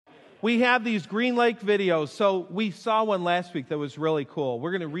we have these Green Lake videos. So we saw one last week that was really cool.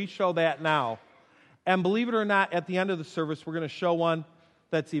 We're going to re-show that now. And believe it or not, at the end of the service, we're going to show one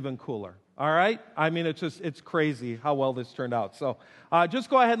that's even cooler. All right? I mean, it's crazy how well this turned out. So just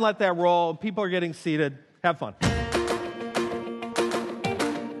go ahead and let that roll. People are getting seated. Have fun.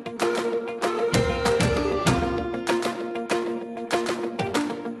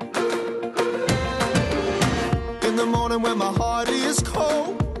 In the morning when my heart is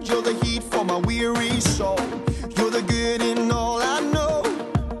cold, you're the heat for my weary soul. You're the good in all I know.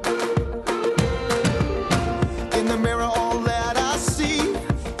 In the mirror, all that I see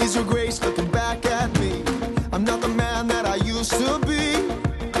is your grace looking back at me. I'm not the man that I used to be.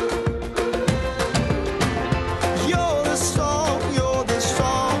 You're the song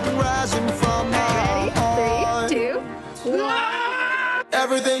rising from my heart. 3, 2, 1.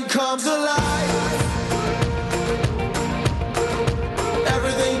 Everything comes alive.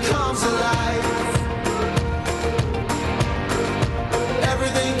 Everything comes alive.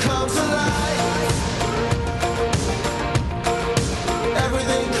 Everything comes alive.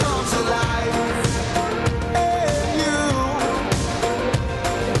 Everything comes alive. And you.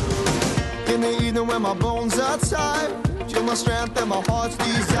 In the evening when my bones are tired, you're my strength and my heart's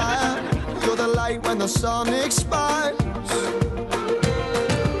desire. You're the light when the sun expires.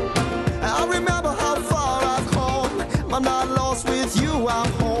 I remember how far I've come. I'm not lost with you,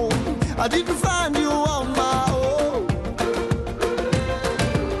 I'm home. I didn't find you on my own.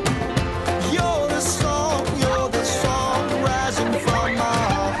 You're the song rising from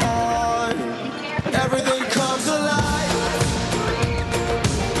my heart. Everything comes alive.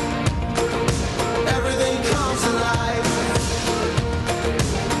 Everything comes alive.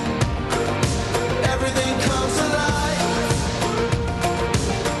 Everything comes alive.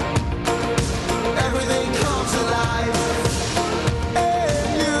 Everything comes alive.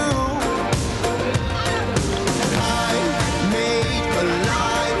 And you, I'm made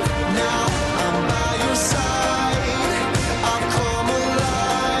alive. Now I'm by your side. I've come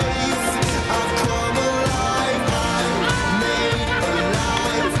alive. I've come alive. I'm made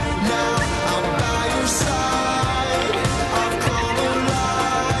alive. Now I'm by your side. I've come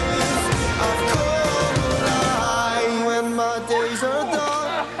alive. I've come alive. When my days are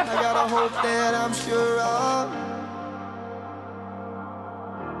done, I got a hope that I'm sure of.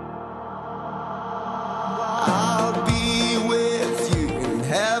 I'll be with you in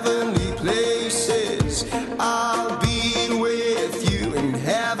heavenly places. I'll be with you in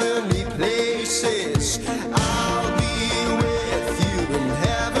heavenly places. I'll be with you in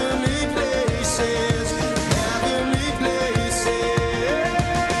heavenly places. Heavenly places.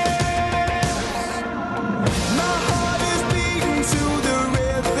 My heart is beating to the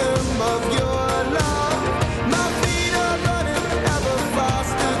rhythm of your love. My feet are running ever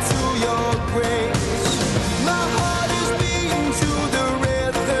faster to your grace. My heart is beating to the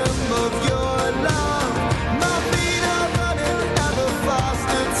rhythm of your love. My feet are running ever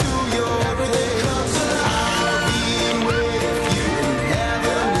faster to your everything comes alive. I'll be with you in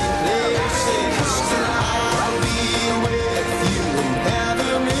heavenly places. I'll be with you in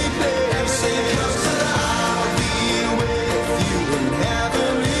heavenly places. I'll be with you in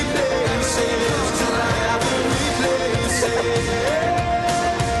heavenly places. Heavenly places.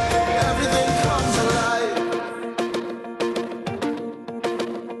 Everything comes alive.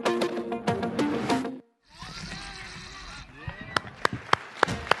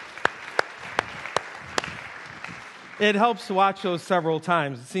 It helps to watch those several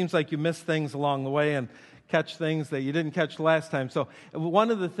times. It seems like you miss things along the way and catch things that you didn't catch last time. So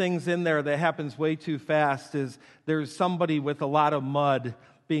one of the things in there that happens way too fast is there's somebody with a lot of mud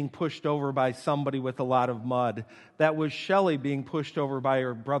being pushed over by somebody with a lot of mud. That was Shelley being pushed over by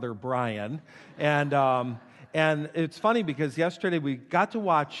her brother Brian. And it's funny because yesterday we got to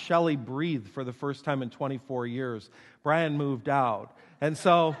watch Shelley breathe for the first time in 24 years. Brian moved out. And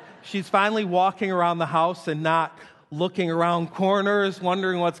so she's finally walking around the house and not looking around corners,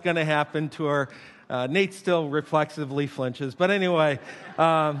 wondering what's going to happen to her. Nate still reflexively flinches. But anyway,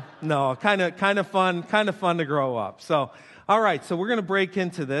 no, kind of fun to grow up. So, all right, so we're going to break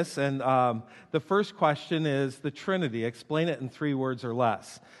into this. And the first question is the Trinity. Explain it in 3 words or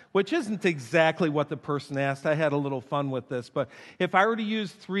less, which isn't exactly what the person asked. I had a little fun with this. But if I were to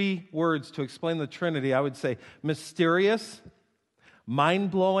use 3 words to explain the Trinity, I would say mysterious,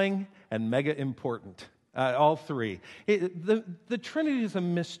 mind-blowing, and mega important. All 3. The Trinity is a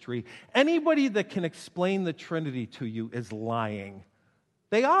mystery. Anybody that can explain the Trinity to you is lying.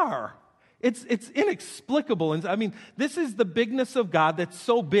 They are. It's inexplicable. And I mean, this is the bigness of God that's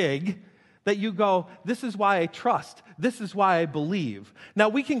so big that you go, this is why I trust, this is why I believe. Now,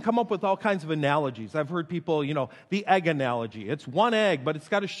 we can come up with all kinds of analogies. I've heard people, the egg analogy. It's one egg, but it's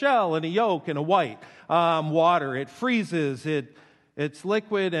got a shell and a yolk and a white. Water, it freezes, it's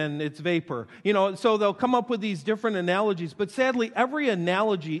liquid and it's vapor. So they'll come up with these different analogies, but sadly, every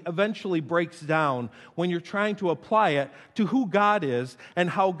analogy eventually breaks down when you're trying to apply it to who God is and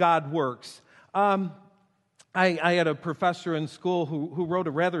how God works. I had a professor in school who wrote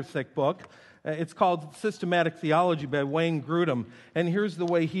a rather thick book. It's called Systematic Theology by Wayne Grudem. And here's the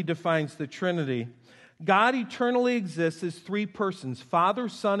way he defines the Trinity. God eternally exists as three persons, Father,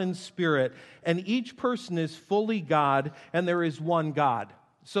 Son, and Spirit, and each person is fully God, and there is one God.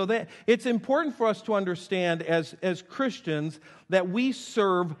 So that it's important for us to understand as Christians that we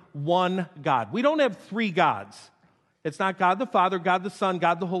serve one God. We don't have three gods. It's not God the Father, God the Son,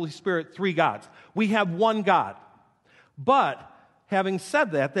 God the Holy Spirit, three gods. We have one God. But having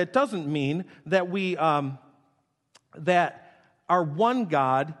said that, that doesn't mean that that our one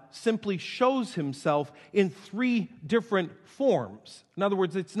God simply shows himself in three different forms. In other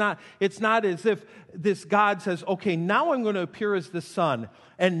words, it's not as if this God says, okay, now I'm going to appear as the Son,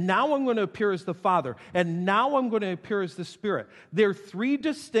 and now I'm going to appear as the Father, and now I'm going to appear as the Spirit. They're three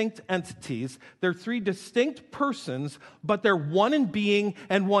distinct entities. They're three distinct persons, but they're one in being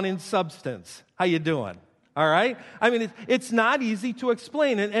and one in substance. How you doing? All right? I mean, it's not easy to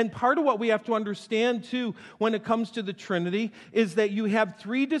explain. And part of what we have to understand, too, when it comes to the Trinity, is that you have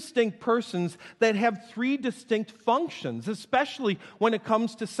three distinct persons that have three distinct functions, especially when it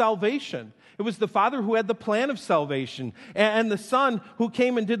comes to salvation. It was the Father who had the plan of salvation, and the Son who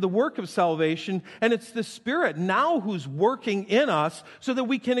came and did the work of salvation, and it's the Spirit now who's working in us so that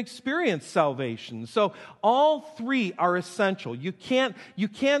we can experience salvation. So all three are essential. You can't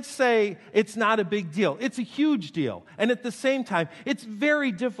say it's not a big deal. It's a huge deal. And at the same time, it's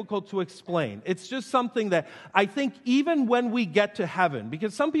very difficult to explain. It's just something that I think even when we get to heaven,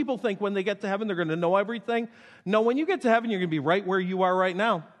 because some people think when they get to heaven they're going to know everything. No, when you get to heaven, you're going to be right where you are right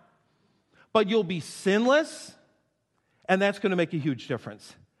now. But you'll be sinless, and that's going to make a huge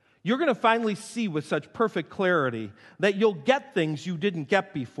difference. You're going to finally see with such perfect clarity that you'll get things you didn't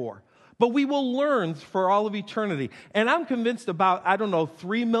get before. But we will learn for all of eternity. And I'm convinced about,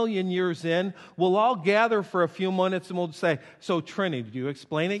 3 million years in, we'll all gather for a few minutes and we'll say, so Trinity, did you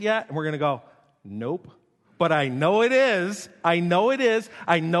explain it yet? And we're going to go, nope. But I know it is. I know it is.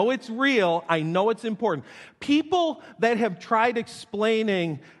 I know it's real. I know it's important. People that have tried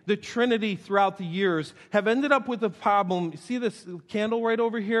explaining the Trinity throughout the years have ended up with a problem. See this candle right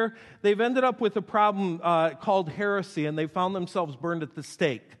over here? They've ended up with a problem called heresy, and they found themselves burned at the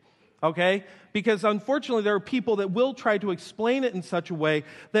stake. Okay? Because unfortunately, there are people that will try to explain it in such a way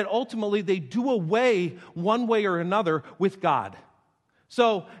that ultimately they do away, one way or another, with God.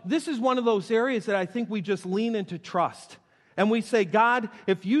 So this is one of those areas that I think we just lean into trust. And we say, God,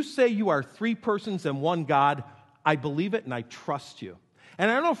 if you say you are three persons and one God, I believe it and I trust you. And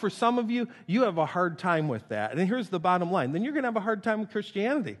I know for some of you, you have a hard time with that. And here's the bottom line. Then you're going to have a hard time with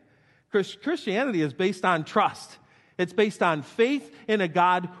Christianity. Because Christianity is based on trust. It's based on faith in a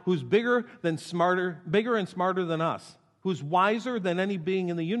God who's bigger and smarter than us, who's wiser than any being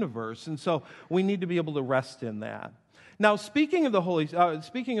in the universe. And so we need to be able to rest in that. Now, speaking of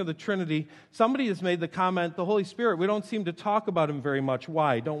the Trinity, somebody has made the comment, the Holy Spirit, we don't seem to talk about him very much.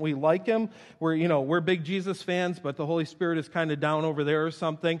 Why? Don't we like him? We're big Jesus fans, but the Holy Spirit is kind of down over there or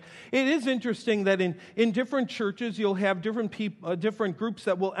something. It is interesting that in different churches, you'll have different groups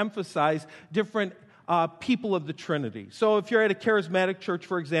that will emphasize different people of the Trinity. So if you're at a charismatic church,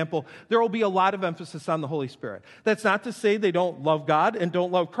 for example, there will be a lot of emphasis on the Holy Spirit. That's not to say they don't love God and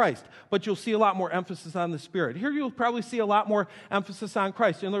don't love Christ, but you'll see a lot more emphasis on the Spirit. Here you'll probably see a lot more emphasis on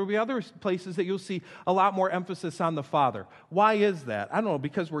Christ, and there will be other places that you'll see a lot more emphasis on the Father. Why is that? I don't know,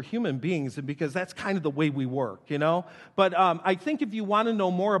 because we're human beings and because that's kind of the way we work, But I think if you want to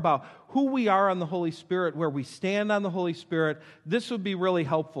know more about who we are on the Holy Spirit, where we stand on the Holy Spirit, this would be really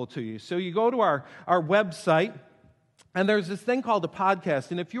helpful to you. So you go to our website, and there's this thing called a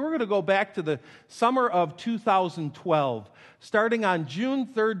podcast. And if you were going to go back to the summer of 2012, starting on June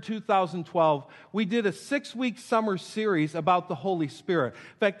 3rd, 2012, we did a 6-week summer series about the Holy Spirit.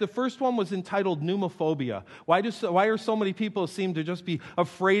 In fact, the first one was entitled Pneumophobia. Why are so many people seem to just be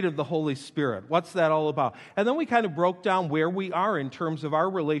afraid of the Holy Spirit? What's that all about? And then we kind of broke down where we are in terms of our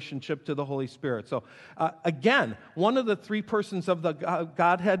relationship to the Holy Spirit. So again, one of the three persons of the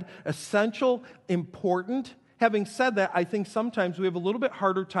Godhead, essential, important. Having said that, I think sometimes we have a little bit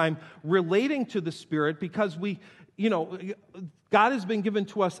harder time relating to the Spirit because God has been given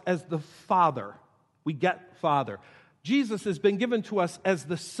to us as the Father. We get Father. Jesus has been given to us as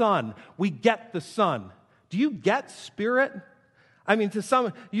the Son. We get the Son. Do you get Spirit? I mean, to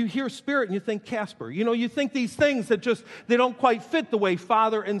some, you hear Spirit and you think Casper. You know, you think these things that just, they don't quite fit the way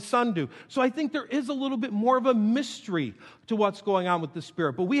Father and Son do. So I think there is a little bit more of a mystery to what's going on with the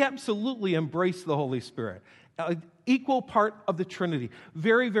Spirit. But we absolutely embrace the Holy Spirit. Equal part of the Trinity.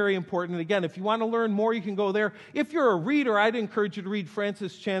 Very, very important. And again, if you want to learn more, you can go there. If you're a reader, I'd encourage you to read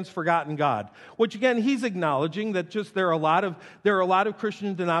Francis Chan's Forgotten God, which again, he's acknowledging that just there are a lot of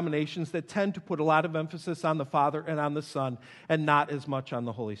Christian denominations that tend to put a lot of emphasis on the Father and on the Son and not as much on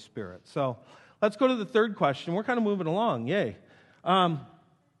the Holy Spirit. So let's go to the third question. We're kind of moving along. Yay.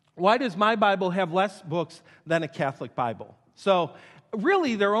 Why does my Bible have less books than a Catholic Bible? So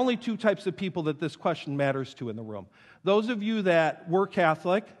really, there are only two types of people that this question matters to in the room. Those of you that were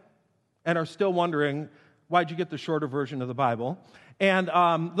Catholic and are still wondering, why'd you get the shorter version of the Bible? And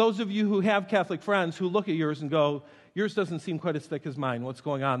those of you who have Catholic friends who look at yours and go, yours doesn't seem quite as thick as mine. What's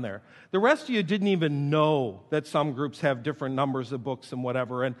going on there? The rest of you didn't even know that some groups have different numbers of books and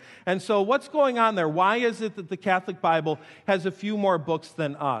whatever. And so what's going on there? Why is it that the Catholic Bible has a few more books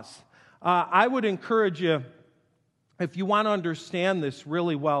than us? I would encourage you, if you want to understand this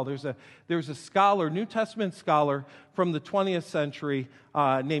really well, there's a scholar, New Testament scholar from the 20th century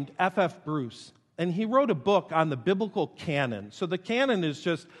named F.F. Bruce, and he wrote a book on the biblical canon. So the canon is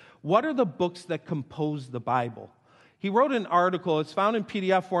just, what are the books that compose the Bible? He wrote an article, it's found in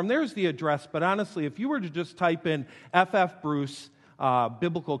PDF form, there's the address, but honestly, if you were to just type in F.F. Bruce,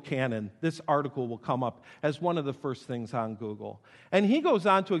 biblical canon, this article will come up as one of the first things on Google. And he goes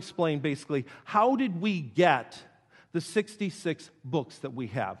on to explain basically, how did we get the 66 books that we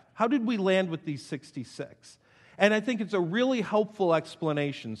have? How did we land with these 66? And I think it's a really helpful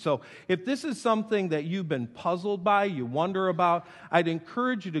explanation. So if this is something that you've been puzzled by, you wonder about, I'd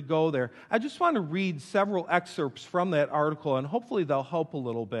encourage you to go there. I just want to read several excerpts from that article, and hopefully they'll help a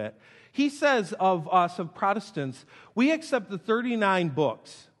little bit. He says of us, of Protestants, we accept the 39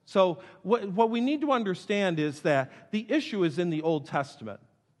 books. So what we need to understand is that the issue is in the Old Testament.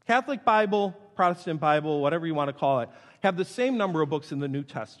 Catholic Bible, Protestant Bible, whatever you want to call it, have the same number of books in the New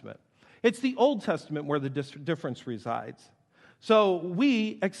Testament. It's the Old Testament where the difference resides. So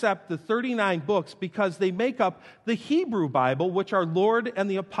we accept the 39 books because they make up the Hebrew Bible, which our Lord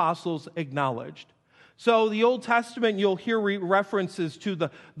and the apostles acknowledged. So the Old Testament, you'll hear references to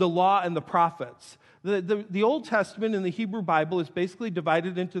the law and the prophets. The Old Testament in the Hebrew Bible is basically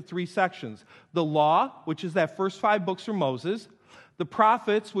divided into three sections. The law, which is that first 5 books from Moses, the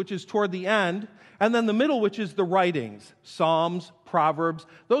prophets, which is toward the end, and then the middle, which is the writings, Psalms, Proverbs.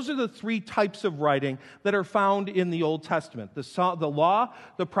 Those are the 3 types of writing that are found in the Old Testament, the law,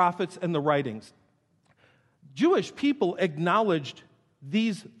 the prophets, and the writings. Jewish people acknowledged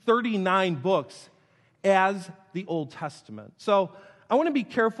these 39 books as the Old Testament. So I want to be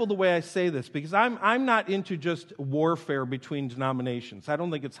careful the way I say this, because I'm not into just warfare between denominations. I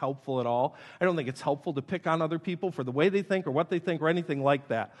don't think it's helpful at all. I don't think it's helpful to pick on other people for the way they think or what they think or anything like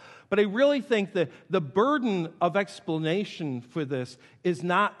that. But I really think that the burden of explanation for this is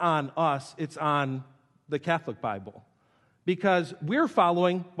not on us, it's on the Catholic Bible. Because we're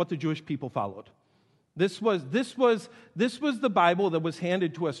following what the Jewish people followed. This was the Bible that was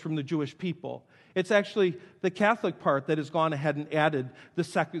handed to us from the Jewish people. It's actually the Catholic part that has gone ahead and added the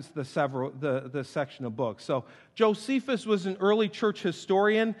section of books. So Josephus was an early church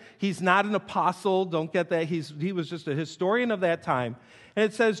historian. He's not an apostle. Don't get that. He was just a historian of that time. And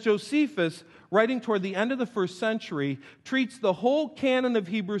it says Josephus, writing toward the end of the 1st century, treats the whole canon of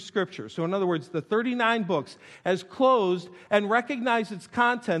Hebrew Scripture, so in other words, the 39 books, as closed and recognizes its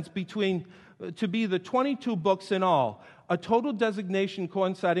contents to be the 22 books in all, a total designation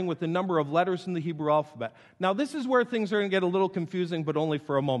coinciding with the number of letters in the Hebrew alphabet. Now, this is where things are going to get a little confusing, but only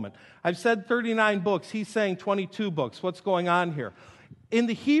for a moment. I've said 39 books. He's saying 22 books. What's going on here? In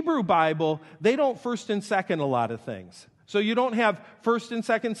the Hebrew Bible, they don't 1st and 2nd a lot of things. So you don't have 1st and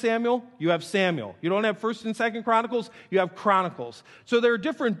 2nd Samuel, you have Samuel. You don't have 1st and 2nd Chronicles, you have Chronicles. So there are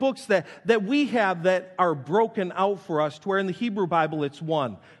different books that we have that are broken out for us, to where in the Hebrew Bible it's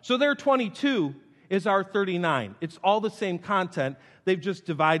 1. So their 22 is our 39. It's all the same content. They've just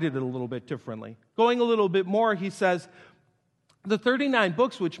divided it a little bit differently. Going a little bit more, he says, the 39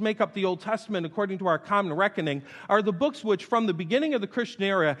 books which make up the Old Testament, according to our common reckoning, are the books which, from the beginning of the Christian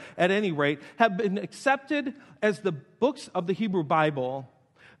era, at any rate, have been accepted as the books of the Hebrew Bible.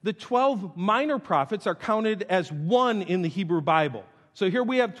 The 12 minor prophets are counted as 1 in the Hebrew Bible. So here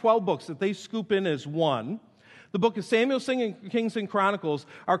we have 12 books that they scoop in as 1. The book of Samuel, Kings, and Chronicles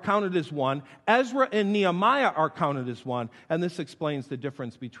are counted as 1. Ezra and Nehemiah are counted as 1. And this explains the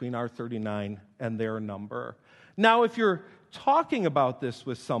difference between our 39 and their number. Now, if you're talking about this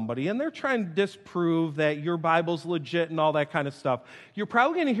with somebody and they're trying to disprove that your Bible's legit and all that kind of stuff, you're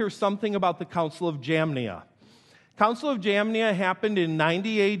probably going to hear something about the Council of Jamnia. Council of Jamnia happened in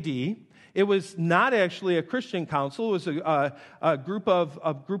 90 AD. It was not actually a Christian council. It was a group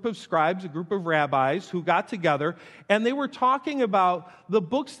of scribes, a group of rabbis who got together, and they were talking about the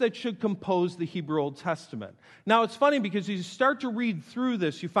books that should compose the Hebrew Old Testament. Now, it's funny because as you start to read through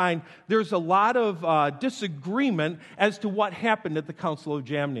this, you find there's a lot of disagreement as to what happened at the Council of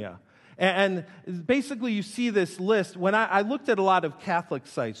Jamnia. And basically, you see this list. When I looked at a lot of Catholic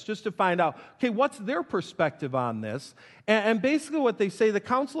sites just to find out, okay, what's their perspective on this? And basically what they say, the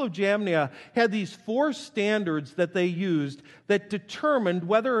Council of Jamnia had these 4 standards that they used that determined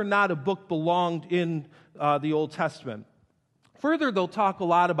whether or not a book belonged in the Old Testament. Further, they'll talk a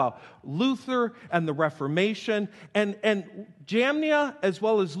lot about Luther and the Reformation, and Jamnia, as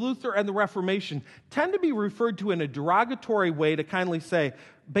well as Luther and the Reformation, tend to be referred to in a derogatory way to kindly say,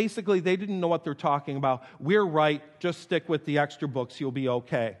 basically, they didn't know what they're talking about. We're right. Just stick with the extra books. You'll be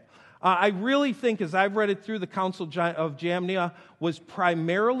okay. I really think, as I've read it through, the Council of Jamnia was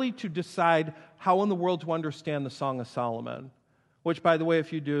primarily to decide how in the world to understand the Song of Solomon. Which, by the way,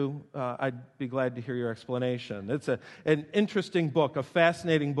 if you do, I'd be glad to hear your explanation. It's an interesting book, a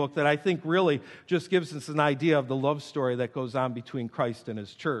fascinating book that I think really just gives us an idea of the love story that goes on between Christ and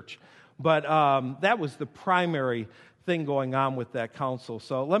His church. But that was the primary thing going on with that council.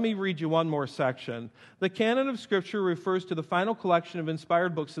 So let me read you one more section. The canon of Scripture refers to the final collection of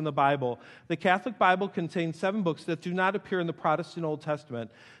inspired books in the Bible. The Catholic Bible contains 7 books that do not appear in the Protestant Old Testament.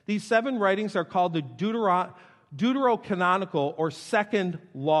 These 7 writings are called the Deuterocanonical or second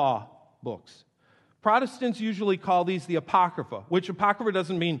law books. Protestants usually call these the Apocrypha, which Apocrypha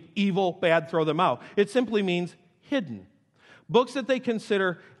doesn't mean evil, bad, throw them out. It simply means hidden. Books that they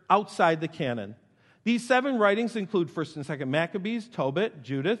consider outside the canon. These 7 writings include 1st and 2nd Maccabees, Tobit,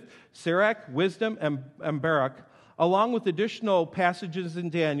 Judith, Sirach, Wisdom, and Baruch, along with additional passages in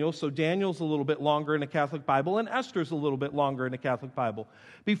Daniel. So Daniel's a little bit longer in the Catholic Bible, and Esther's a little bit longer in the Catholic Bible.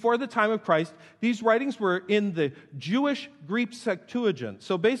 Before the time of Christ, these writings were in the Jewish Greek Septuagint.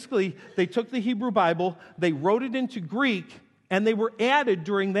 So basically, they took the Hebrew Bible, they wrote it into Greek, and they were added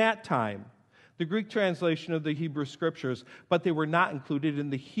during that time. The Greek translation of the Hebrew Scriptures, but they were not included in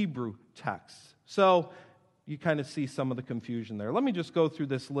the Hebrew texts. So you kind of see some of the confusion there. Let me just go through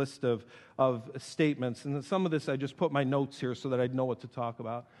this list of statements. And some of this, I just put my notes here so that I'd know what to talk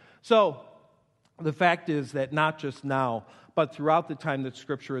about. So the fact is that not just now, but throughout the time that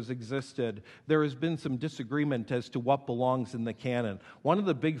Scripture has existed, there has been some disagreement as to what belongs in the canon. One of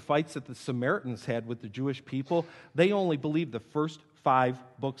the big fights that the Samaritans had with the Jewish people, they only believed the first 5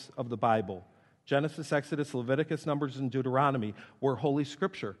 books of the Bible. Genesis, Exodus, Leviticus, Numbers, and Deuteronomy were Holy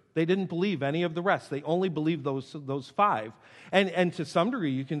Scripture. They didn't believe any of the rest. They only believed those 5. And to some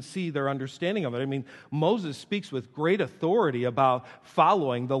degree, you can see their understanding of it. I mean, Moses speaks with great authority about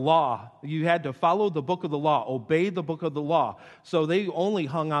following the law. You had to follow the book of the law, obey the book of the law. So they only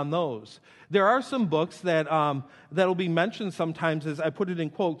hung on those. There are some books that that'll be mentioned sometimes as, I put it in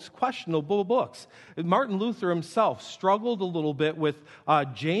quotes, questionable books. Martin Luther himself struggled a little bit with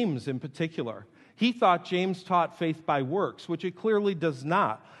James in particular. He thought James taught faith by works, which it clearly does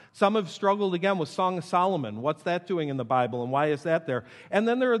not. Some have struggled again with Song of Solomon. What's that doing in the Bible, and why is that there? And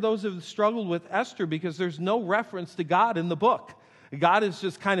then there are those who have struggled with Esther because there's no reference to God in the book. God is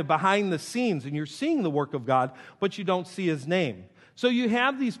just kind of behind the scenes, and you're seeing the work of God, but you don't see His name. So you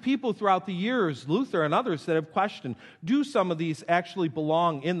have these people throughout the years, Luther and others, that have questioned, do some of these actually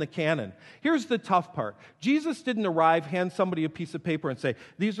belong in the canon? Here's the tough part. Jesus didn't arrive, hand somebody a piece of paper and say,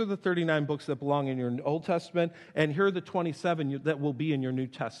 these are the 39 books that belong in your Old Testament, and here are the 27 that will be in your New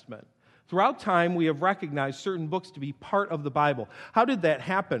Testament. Throughout time, we have recognized certain books to be part of the Bible. How did that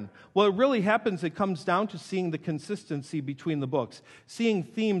happen? Well, it really happens, it comes down to seeing the consistency between the books, seeing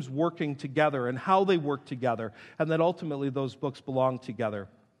themes working together and how they work together, and that ultimately those books belong together.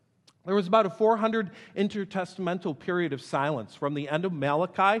 There was about a 400 intertestamental period of silence from the end of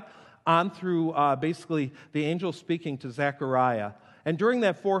Malachi on through basically the angel speaking to Zechariah. And during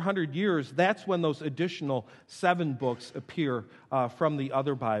that 400 years, that's when those additional 7 books appear from the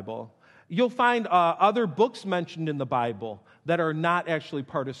other Bible. You'll find other books mentioned in the Bible that are not actually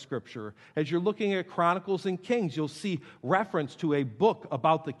part of Scripture. As you're looking at Chronicles and Kings, you'll see reference to a book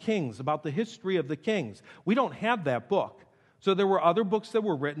about the kings, about the history of the kings. We don't have that book. So there were other books that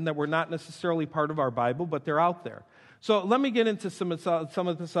were written that were not necessarily part of our Bible, but they're out there. So let me get into some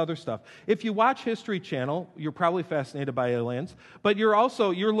of this other stuff. If you watch History Channel, you're probably fascinated by aliens, but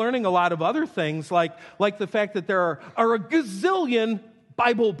you're learning a lot of other things, like the fact that there are a gazillion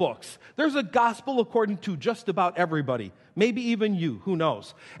Bible books. There's a gospel according to just about everybody, maybe even you, who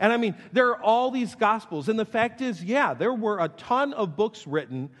knows? And I mean, there are all these gospels. And the fact is, yeah, there were a ton of books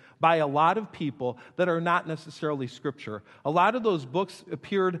written by a lot of people that are not necessarily Scripture. A lot of those books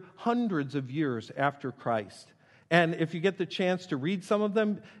appeared hundreds of years after Christ. And if you get the chance to read some of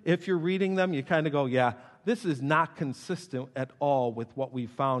them, if you're reading them, you kind of go, yeah, this is not consistent at all with what we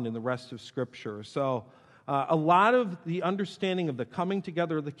found in the rest of Scripture. So a lot of the understanding of the coming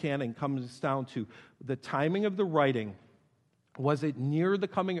together of the canon comes down to the timing of the writing. Was it near the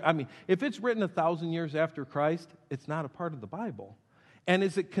coming? I mean, if it's written 1,000 years after Christ, it's not a part of the Bible. And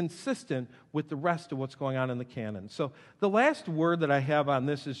is it consistent with the rest of what's going on in the canon? So the last word that I have on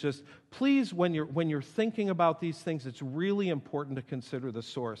this is just, please, when you're thinking about these things, it's really important to consider the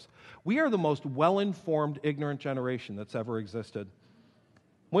source. We are the most well-informed, ignorant generation that's ever existed.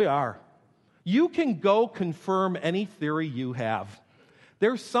 We are. You can go confirm any theory you have.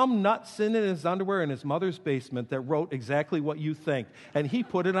 There's some nut sitting in his underwear in his mother's basement that wrote exactly what you think, and he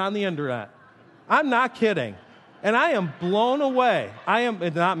put it on the internet. I'm not kidding. And I am blown away.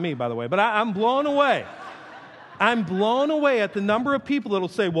 It's not me, by the way, but I'm blown away. I'm blown away at the number of people that will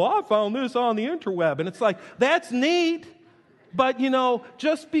say, well, I found this on the interweb. And it's like, that's neat. But,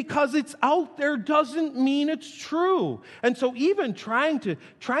 just because it's out there doesn't mean it's true. And so even trying to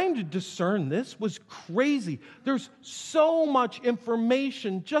discern this was crazy. There's so much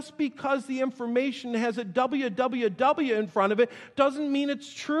information. Just because the information has a www in front of it doesn't mean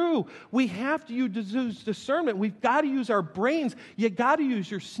it's true. We have to use discernment. We've got to use our brains. You got to use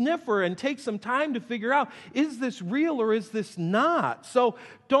your sniffer and take some time to figure out, is this real or is this not? So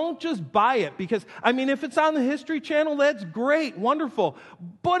don't just buy it because, if it's on the History Channel, that's great, wonderful.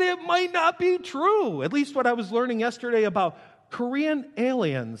 But it might not be true. At least what I was learning yesterday about Korean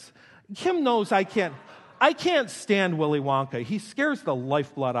aliens. Kim knows I can't stand Willy Wonka. He scares the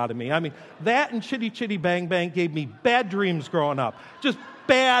lifeblood out of me. That and Chitty Chitty Bang Bang gave me bad dreams growing up. Just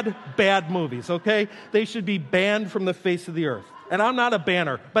bad movies, okay? They should be banned from the face of the earth. And I'm not a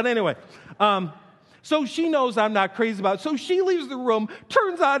banner. But anyway, so she knows I'm not crazy about it. So she leaves the room,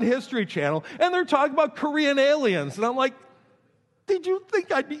 turns on History Channel, and they're talking about Korean aliens. And I'm like, did you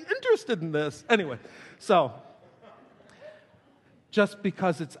think I'd be interested in this? Anyway, so just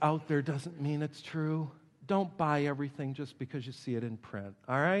because it's out there doesn't mean it's true. Don't buy everything just because you see it in print,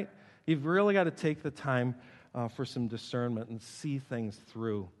 all right? You've really got to take the time for some discernment and see things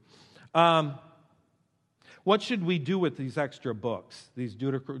through. What should we do with these extra books, these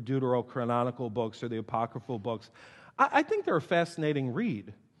deuterocanonical books or the apocryphal books? I think they're a fascinating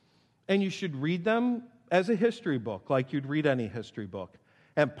read. And you should read them as a history book, like you'd read any history book.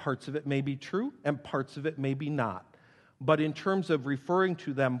 And parts of it may be true, and parts of it may be not. But in terms of referring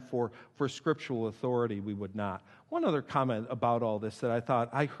to them for scriptural authority, we would not. One other comment about all this that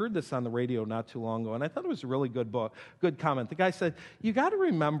I heard this on the radio not too long ago, and I thought it was a really good comment. The guy said, you got to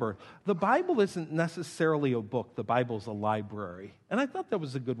remember, the Bible isn't necessarily a book. The Bible's a library. And I thought that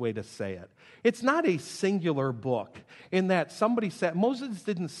was a good way to say it. It's not a singular book in that Moses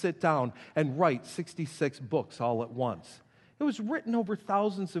didn't sit down and write 66 books all at once. It was written over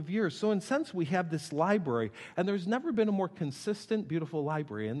thousands of years. So in a sense, we have this library, and there's never been a more consistent, beautiful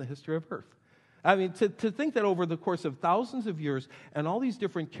library in the history of Earth. To think that over the course of thousands of years and all these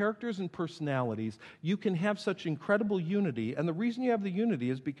different characters and personalities, you can have such incredible unity. And the reason you have the unity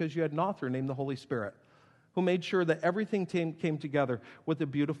is because you had an author named the Holy Spirit who made sure that everything came together with a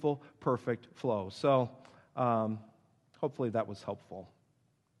beautiful, perfect flow. So hopefully that was helpful.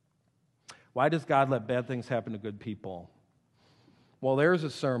 Why does God let bad things happen to good people? Well, there's a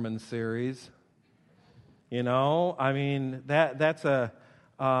sermon series. That's a...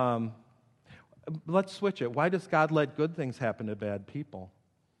 let's switch it. Why does God let good things happen to bad people?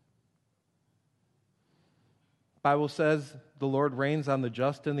 The Bible says the Lord rains on the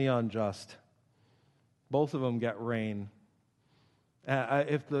just and the unjust. Both of them get rain.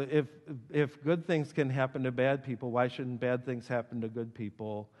 If good things can happen to bad people, why shouldn't bad things happen to good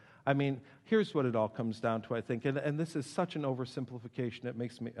people? Here's what it all comes down to, I think, and this is such an oversimplification, it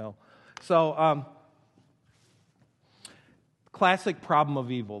makes me ill. So, classic problem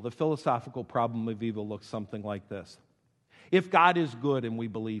of evil, the philosophical problem of evil looks something like this. If God is good, and we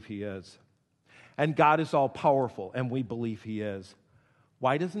believe He is, and God is all-powerful, and we believe He is,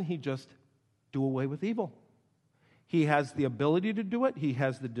 why doesn't He just do away with evil? He has the ability to do it. He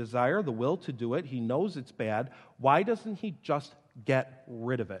has the desire, the will to do it. He knows it's bad. Why doesn't He just get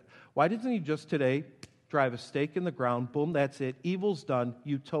rid of it? Why doesn't He just today drive a stake in the ground, boom, that's it, evil's done,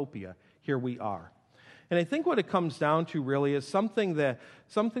 utopia, here we are. And I think what it comes down to really is something that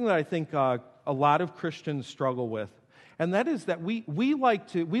I think a lot of Christians struggle with. And that is that we like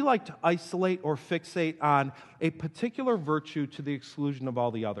to isolate or fixate on a particular virtue to the exclusion of all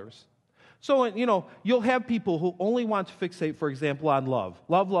the others. So, you'll have people who only want to fixate, for example, on love.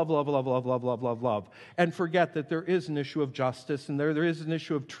 Love, love, love, love, love, love, love, love, love. And forget that there is an issue of justice and there is an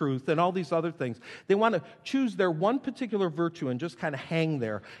issue of truth and all these other things. They want to choose their one particular virtue and just kind of hang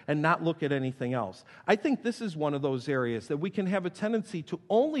there and not look at anything else. I think this is one of those areas that we can have a tendency to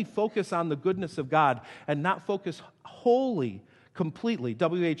only focus on the goodness of God and not focus wholly, completely,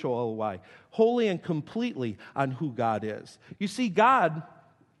 W-H-O-L-Y, wholly and completely on who God is. You see, God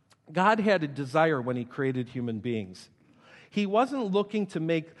had a desire when he created human beings. He wasn't looking to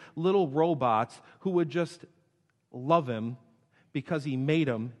make little robots who would just love him because he made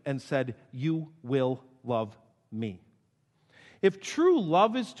them and said, "You will love me." If true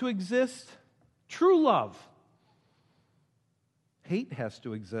love is to exist, true love, hate has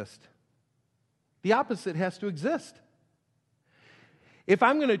to exist. The opposite has to exist. If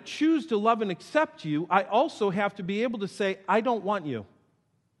I'm going to choose to love and accept you, I also have to be able to say, "I don't want you.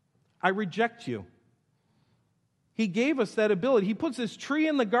 I reject you." He gave us that ability. He puts this tree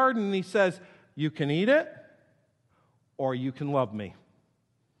in the garden and he says, "You can eat it or you can love me.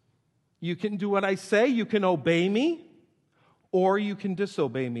 You can do what I say, you can obey me, or you can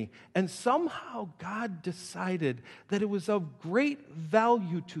disobey me." And somehow God decided that it was of great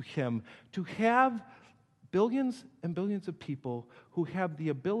value to him to have billions and billions of people who have the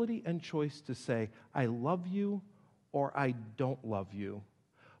ability and choice to say, "I love you" or "I don't love you."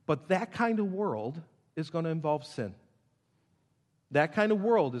 But that kind of world is going to involve sin. That kind of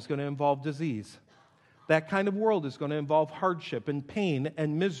world is going to involve disease. That kind of world is going to involve hardship and pain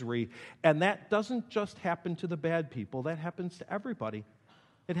and misery. And that doesn't just happen to the bad people. That happens to everybody.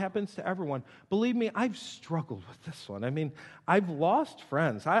 It happens to everyone. Believe me, I've struggled with this one. I mean, I've lost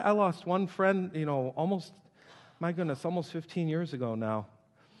friends. I lost one friend, almost 15 years ago now.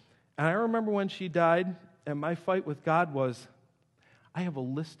 And I remember when she died, and my fight with God was, I have a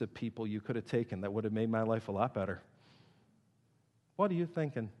list of people you could have taken that would have made my life a lot better. What are you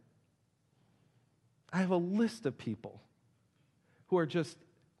thinking? I have a list of people who are just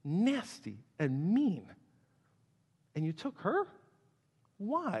nasty and mean. And you took her?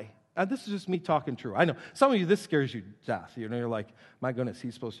 Why? This is just me talking true. I know. Some of you, this scares you to death. You're like, my goodness,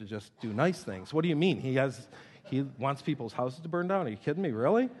 he's supposed to just do nice things. What do you mean? He wants people's houses to burn down? Are you kidding me?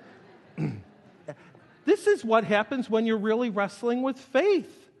 Really? This is what happens when you're really wrestling with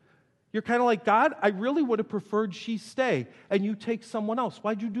faith. You're kind of like, "God, I really would have preferred she stay, and you take someone else.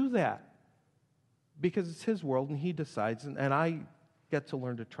 Why'd you do that?" Because it's his world, and he decides, and I get to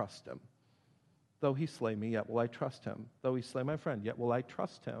learn to trust him. Though he slay me, yet will I trust him. Though he slay my friend, yet will I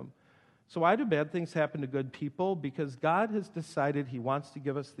trust him. So why do bad things happen to good people? Because God has decided he wants to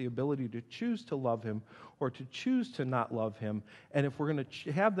give us the ability to choose to love him or to choose to not love him. And if we're going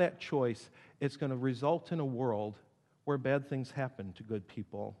to have that choice, it's going to result in a world where bad things happen to good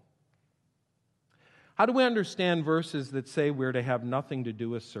people. How do we understand verses that say we're to have nothing to do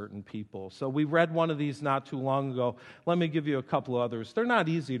with certain people? So we read one of these not too long ago. Let me give you a couple of others. They're not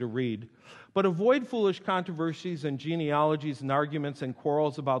easy to read. But avoid foolish controversies and genealogies and arguments and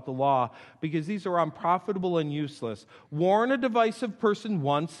quarrels about the law, because these are unprofitable and useless. Warn a divisive person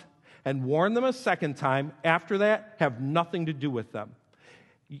once, and warn them a second time. After that, have nothing to do with them.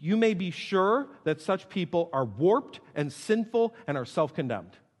 You may be sure that such people are warped and sinful and are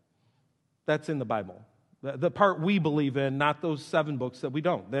self-condemned. That's in the Bible. The part we believe in, not those 7 books that we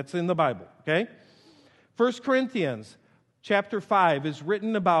don't. That's in the Bible, okay? 1 Corinthians chapter 5 is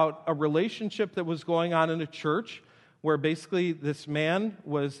written about a relationship that was going on in a church where basically this man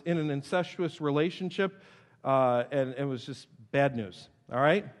was in an incestuous relationship and it was just bad news, all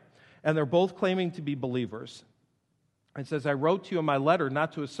right? And they're both claiming to be believers. It says, "I wrote to you in my letter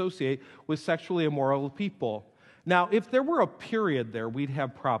not to associate with sexually immoral people." Now, if there were a period there, we'd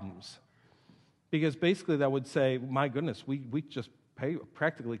have problems. Because basically that would say, my goodness, we just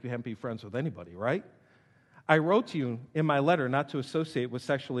practically can't be friends with anybody, right? "I wrote to you in my letter not to associate with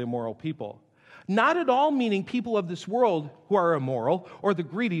sexually immoral people." Not at all meaning people of this world who are immoral, or the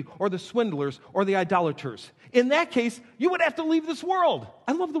greedy, or the swindlers, or the idolaters. In that case, you would have to leave this world.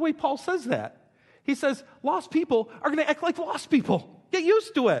 I love the way Paul says that. He says, lost people are going to act like lost people. Get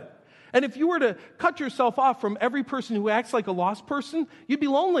used to it. And if you were to cut yourself off from every person who acts like a lost person, you'd be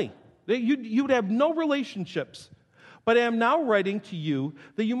lonely. You'd have no relationships. But I am now writing to you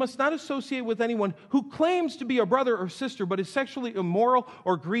that you must not associate with anyone who claims to be a brother or sister, but is sexually immoral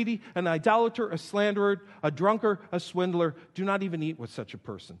or greedy, an idolater, a slanderer, a drunkard, a swindler. Do not even eat with such a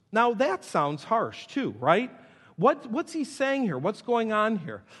person. Now that sounds harsh too, right? What's he saying here? What's going on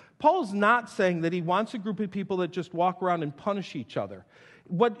here? Paul's not saying that he wants a group of people that just walk around and punish each other.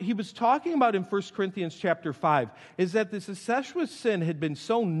 What he was talking about in 1 Corinthians chapter 5 is that this incestuous sin had been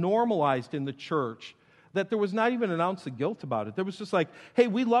so normalized in the church that there was not even an ounce of guilt about it. There was just like, hey,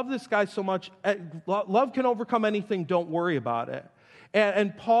 we love this guy so much. Love can overcome anything. Don't worry about it.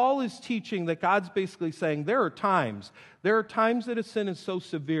 And Paul is teaching that God's basically saying there are times that a sin is so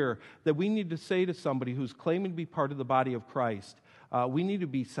severe that we need to say to somebody who's claiming to be part of the body of Christ, we need to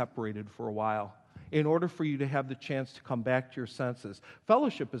be separated for a while in order for you to have the chance to come back to your senses.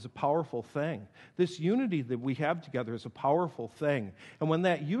 Fellowship is a powerful thing. This unity that we have together is a powerful thing. And when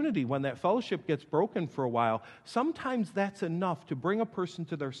that fellowship gets broken for a while, sometimes that's enough to bring a person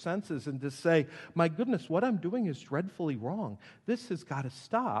to their senses and to say, my goodness, what I'm doing is dreadfully wrong. This has got to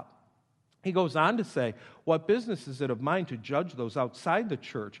stop. He goes on to say, what business is it of mine to judge those outside the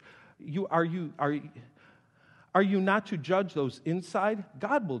church? Are you not to judge those inside?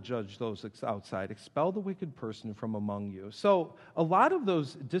 God will judge those outside. Expel the wicked person from among you. So a lot of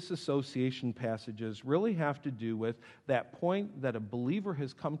those disassociation passages really have to do with that point that a believer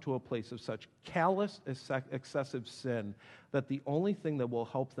has come to a place of such callous, excessive sin that the only thing that will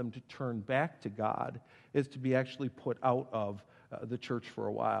help them to turn back to God is to be actually put out of the church for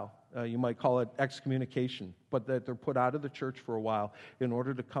a while. You might call it excommunication, but that they're put out of the church for a while in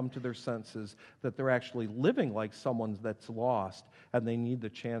order to come to their senses that they're actually living like someone that's lost and they need the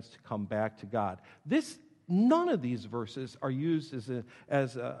chance to come back to God. None of these verses are used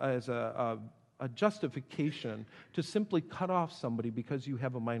as a justification to simply cut off somebody because you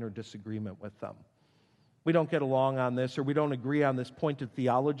have a minor disagreement with them. We don't get along on this, or we don't agree on this point of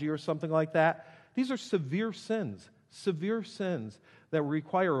theology or something like that. These are severe sins that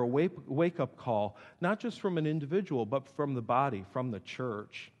require a wake-up call, not just from an individual, but from the body, from the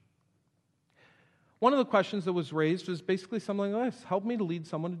church. One of the questions that was raised was basically something like this: help me to lead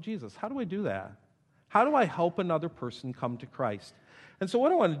someone to Jesus. How do I do that? How do I help another person come to Christ? And so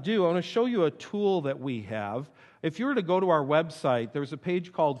what I want to do, I want to show you a tool that we have. If you were to go to our website, there's a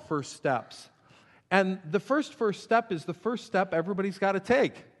page called First Steps. And the first step is the first step everybody's got to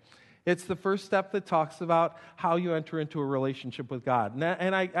take. It's the first step that talks about how you enter into a relationship with God.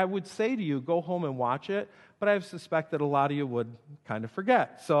 And I would say to you, go home and watch it, but I suspect that a lot of you would kind of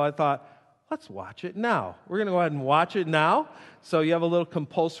forget. So I thought, let's watch it now. We're going to go ahead and watch it now. So you have a little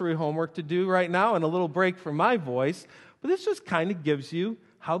compulsory homework to do right now and a little break from my voice. But this just kind of gives you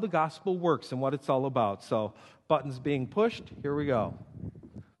how the gospel works and what it's all about. So buttons being pushed, here we go.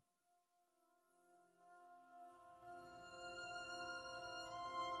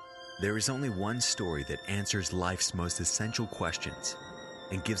 There is only one story that answers life's most essential questions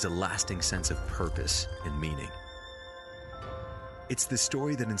and gives a lasting sense of purpose and meaning. It's the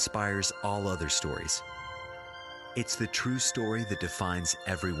story that inspires all other stories. It's the true story that defines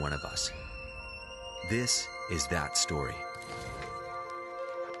every one of us. This is that story.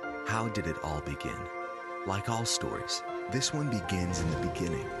 How did it all begin? Like all stories, this one begins in the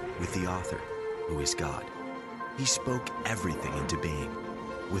beginning with the author, who is God. He spoke everything into being.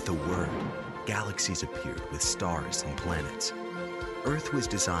 With a word, galaxies appeared with stars and planets. Earth was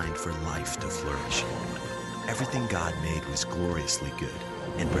designed for life to flourish. Everything God made was gloriously good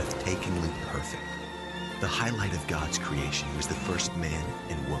and breathtakingly perfect. The highlight of God's creation was the first man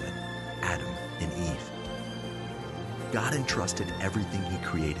and woman, Adam and Eve. God entrusted everything he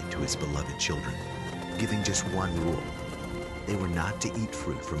created to his beloved children, giving just one rule. They were not to eat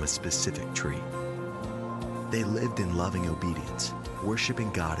fruit from a specific tree. They lived in loving obedience,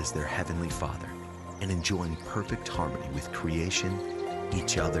 worshiping God as their heavenly Father, and enjoying perfect harmony with creation,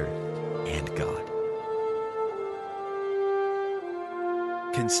 each other, and God.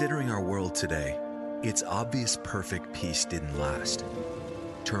 Considering our world today, it's obvious perfect peace didn't last.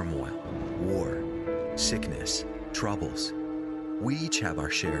 Turmoil, war, sickness, troubles. We each have our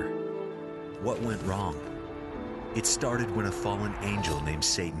share. What went wrong? It started when a fallen angel named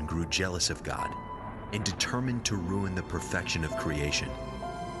Satan grew jealous of God and determined to ruin the perfection of creation.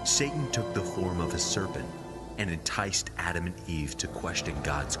 Satan took the form of a serpent and enticed Adam and Eve to question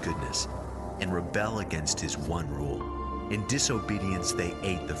God's goodness and rebel against his one rule. In disobedience, they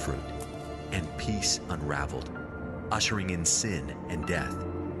ate the fruit, and peace unraveled, ushering in sin and death,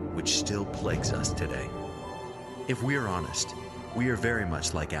 which still plagues us today. If we are honest, we are very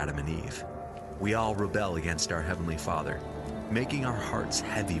much like Adam and Eve. We all rebel against our Heavenly Father, making our hearts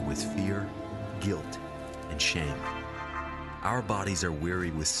heavy with fear, guilt, and shame. Our bodies are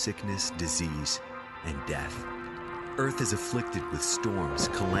weary with sickness, disease, and death. Earth is afflicted with storms,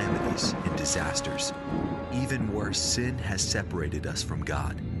 calamities, and disasters. Even worse, sin has separated us from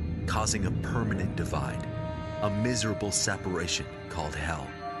God, causing a permanent divide, a miserable separation called hell.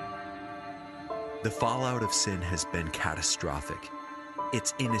 The fallout of sin has been catastrophic.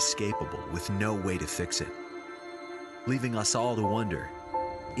 It's inescapable with no way to fix it, leaving us all to wonder,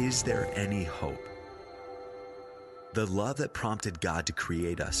 is there any hope? The love that prompted God to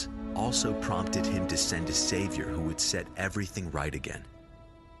create us also prompted him to send a Savior who would set everything right again.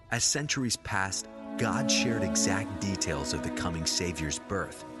 As centuries passed, God shared exact details of the coming Savior's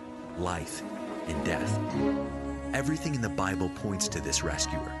birth, life, and death. Everything in the Bible points to this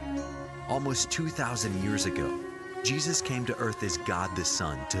rescuer. Almost 2,000 years ago, Jesus came to earth as God the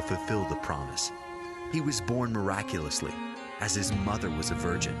Son to fulfill the promise. He was born miraculously, as his mother was a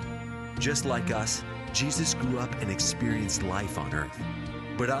virgin. Just like us, Jesus grew up and experienced life on earth.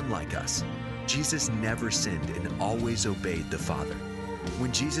 But unlike us, Jesus never sinned and always obeyed the Father.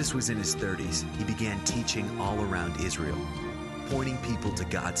 When Jesus was in his 30s, he began teaching all around Israel, pointing people to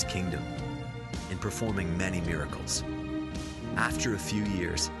God's kingdom and performing many miracles. After a few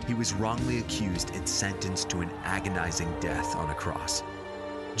years, he was wrongly accused and sentenced to an agonizing death on a cross.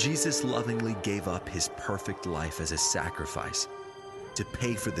 Jesus lovingly gave up his perfect life as a sacrifice to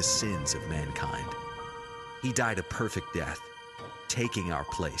pay for the sins of mankind. He died a perfect death, taking our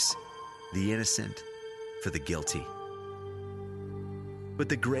place, the innocent for the guilty. But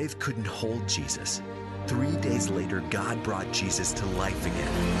the grave couldn't hold Jesus. 3 days later, God brought Jesus to life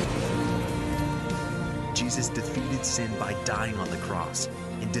again. Jesus defeated sin by dying on the cross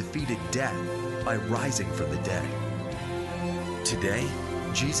and defeated death by rising from the dead. Today,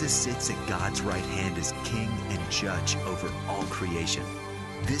 Jesus sits at God's right hand as King and Judge over all creation.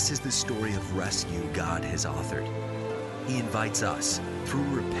 This is the story of rescue God has authored. He invites us, through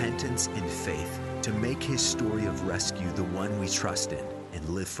repentance and faith, to make his story of rescue the one we trust in and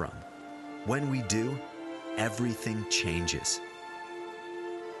live from. When we do, everything changes.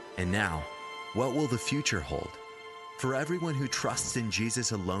 And now, what will the future hold? For everyone who trusts in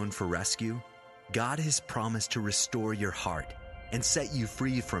Jesus alone for rescue, God has promised to restore your heart and set you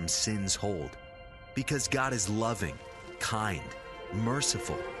free from sin's hold. Because God is loving, kind,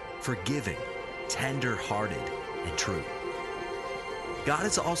 merciful, forgiving, tender-hearted, and true. God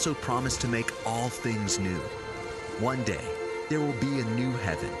has also promised to make all things new. One day, there will be a new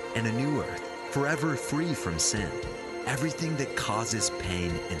heaven and a new earth, forever free from sin. Everything that causes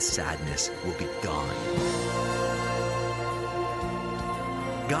pain and sadness will be gone.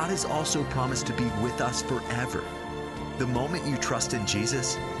 God has also promised to be with us forever. The moment you trust in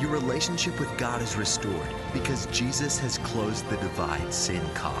Jesus, your relationship with God is restored because Jesus has closed the divide sin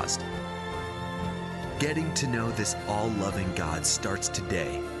caused. Getting to know this all-loving God starts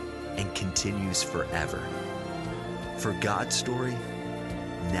today and continues forever. For God's story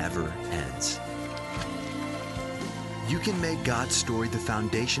never ends. You can make God's story the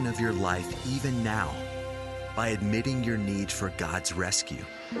foundation of your life even now by admitting your need for God's rescue,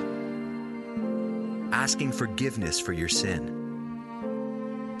 asking forgiveness for your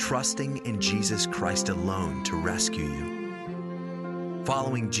sin, trusting in Jesus Christ alone to rescue you,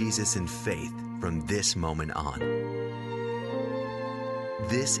 following Jesus in faith from this moment on.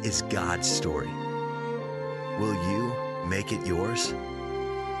 This is God's story. Will you make it yours?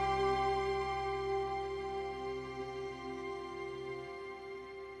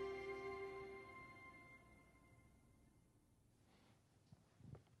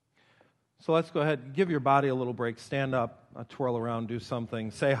 So let's go ahead, give your body a little break, stand up, twirl around, do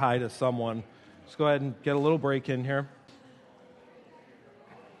something, say hi to someone. Let's go ahead and get a little break in here.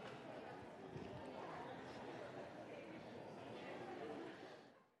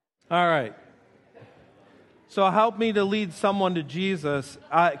 All right. So help me to lead someone to Jesus.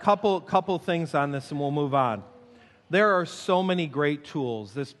 A couple things on this and we'll move on. There are so many great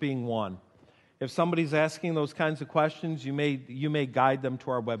tools, this being one. If somebody's asking those kinds of questions, you may guide them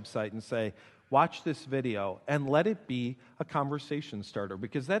to our website and say, watch this video and let it be a conversation starter,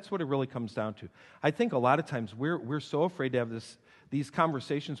 because that's what it really comes down to. I think a lot of times we're so afraid to have these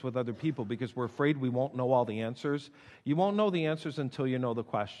conversations with other people because we're afraid we won't know all the answers. You won't know the answers until you know the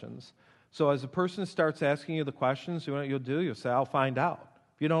questions. So as a person starts asking you the questions, you know what you'll do? You'll say, I'll find out.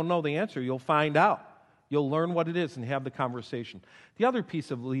 If you don't know the answer, you'll find out. You'll learn what it is and have the conversation. The other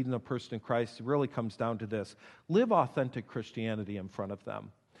piece of leading a person in Christ really comes down to this. Live authentic Christianity in front of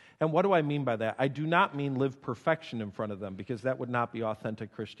them. And what do I mean by that? I do not mean live perfection in front of them, because that would not be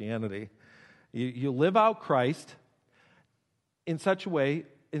authentic Christianity. You live out Christ in such a way,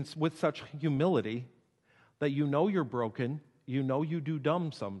 with such humility, that you know you're broken, you know you do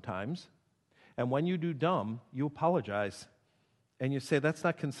dumb sometimes, and when you do dumb, you apologize. And you say, that's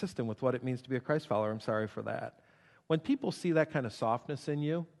not consistent with what it means to be a Christ follower. I'm sorry for that. When people see that kind of softness in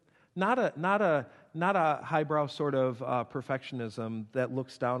you, not a not a highbrow sort of perfectionism that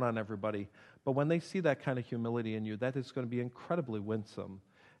looks down on everybody, but when they see that kind of humility in you, that is going to be incredibly winsome.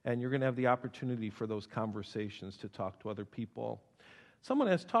 And you're going to have the opportunity for those conversations to talk to other people. Someone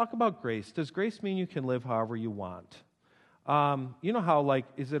asked, talk about grace. Does grace mean you can live however you want? You know how, like,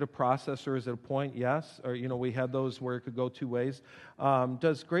 is it a process or is it a point? Yes. Or, we had those where it could go two ways.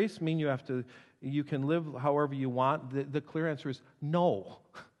 Does grace mean you can live however you want? The clear answer is no.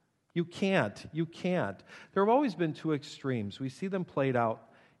 You can't. You can't. There have always been two extremes. We see them played out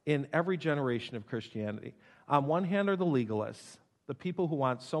in every generation of Christianity. On one hand are the legalists, the people who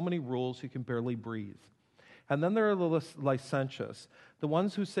want so many rules you can barely breathe. And then there are the licentious, the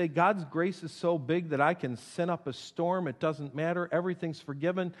ones who say God's grace is so big that I can sin up a storm, it doesn't matter, everything's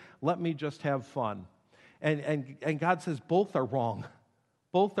forgiven, let me just have fun. And God says both are wrong.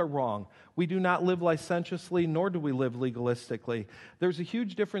 Both are wrong. We do not live licentiously, nor do we live legalistically. There's a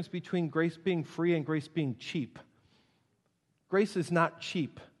huge difference between grace being free and grace being cheap. Grace is not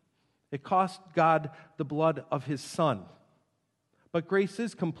cheap. It cost God the blood of his Son. But grace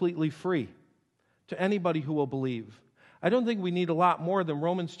is completely free to anybody who will believe. I don't think we need a lot more than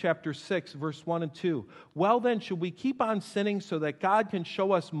Romans chapter 6, verse 1 and 2. Well then, should we keep on sinning so that God can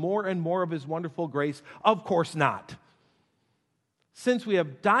show us more and more of his wonderful grace? Of course not. Since we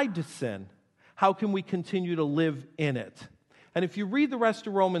have died to sin, how can we continue to live in it? And if you read the rest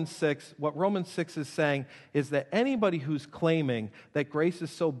of Romans 6, what Romans 6 is saying is that anybody who's claiming that grace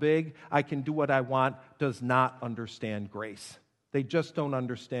is so big, I can do what I want, does not understand grace. They just don't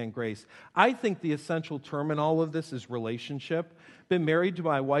understand grace. I think the essential term in all of this is relationship. Been married to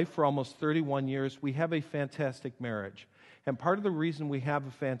my wife for almost 31 years. We have a fantastic marriage. And part of the reason we have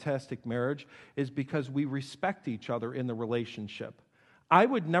a fantastic marriage is because we respect each other in the relationship. I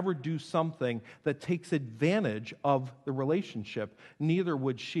would never do something that takes advantage of the relationship. Neither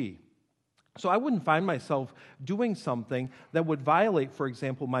would she. So I wouldn't find myself doing something that would violate, for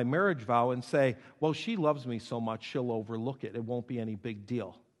example, my marriage vow and say, well, she loves me so much, she'll overlook it. It won't be any big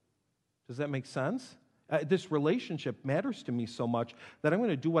deal. Does that make sense? This relationship matters to me so much that I'm going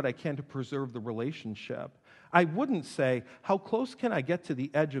to do what I can to preserve the relationship. I wouldn't say, how close can I get to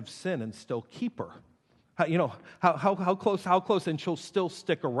the edge of sin and still keep her? How close, and she'll still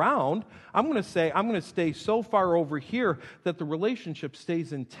stick around. I'm going to say, I'm going to stay so far over here that the relationship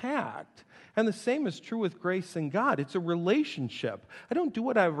stays intact. And the same is true with grace and God. It's a relationship. I don't do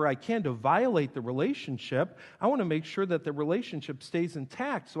whatever I can to violate the relationship. I want to make sure that the relationship stays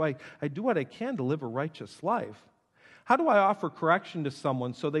intact, so I do what I can to live a righteous life. How do I offer correction to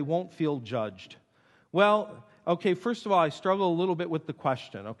someone so they won't feel judged? Well, okay, first of all, I struggle a little bit with the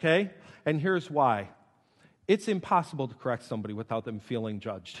question, okay? And here's why. It's impossible to correct somebody without them feeling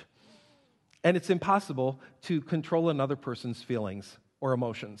judged. And it's impossible to control another person's feelings or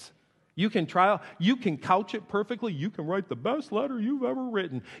emotions. You can couch it perfectly. You can write the best letter you've ever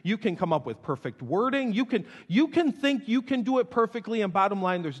written. You can come up with perfect wording. You can think you can do it perfectly, and bottom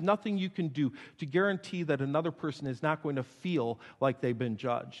line, there's nothing you can do to guarantee that another person is not going to feel like they've been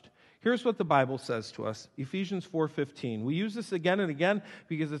judged. Here's what the Bible says to us, Ephesians 4:15. We use this again and again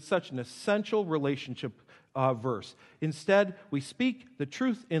because it's such an essential relationship verse. Instead, we speak the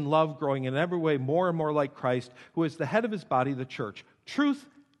truth in love, growing in every way more and more like Christ, who is the head of his body, the church. Truth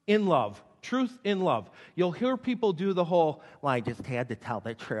in love. Truth in love. You'll hear people do the whole, well, I just had to tell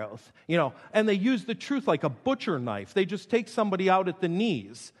the truth. And they use the truth like a butcher knife. They just take somebody out at the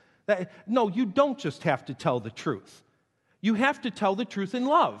knees. No, you don't just have to tell the truth. You have to tell the truth in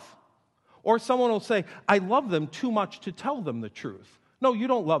love. Or someone will say, I love them too much to tell them the truth. No, you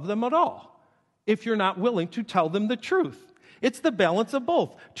don't love them at all if you're not willing to tell them the truth. It's the balance of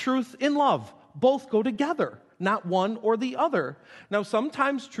both. Truth and love. Both go together, not one or the other. Now,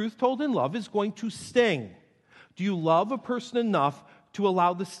 sometimes truth told in love is going to sting. Do you love a person enough to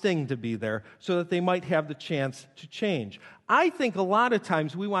allow the sting to be there so that they might have the chance to change? I think a lot of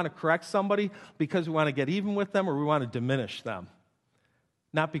times we want to correct somebody because we want to get even with them or we want to diminish them,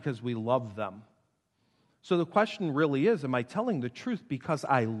 not because we love them. So the question really is, am I telling the truth because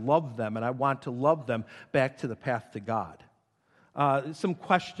I love them and I want to love them back to the path to God? Some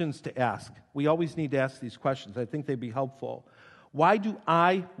questions to ask. We always need to ask these questions. I think they'd be helpful. Why do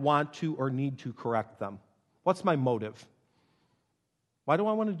I want to or need to correct them? What's my motive? Why do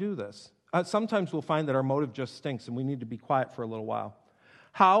I want to do this? Sometimes we'll find that our motive just stinks and we need to be quiet for a little while.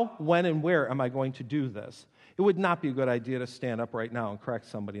 How, when, and where am I going to do this? It would not be a good idea to stand up right now and correct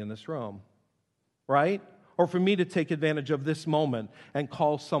somebody in this room, right? Or for me to take advantage of this moment and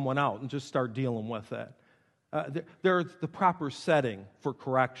call someone out and just start dealing with it. There's the proper setting for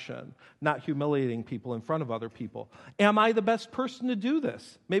correction, not humiliating people in front of other people. Am I the best person to do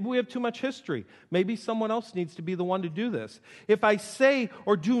this? Maybe we have too much history. Maybe someone else needs to be the one to do this. If I say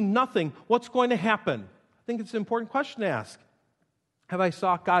or do nothing, what's going to happen? I think it's an important question to ask. Have I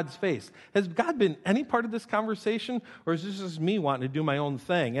sought God's face? Has God been any part of this conversation, or is this just me wanting to do my own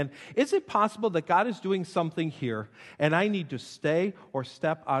thing? And is it possible that God is doing something here, and I need to stay or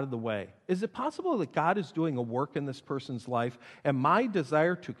step out of the way? Is it possible that God is doing a work in this person's life, and my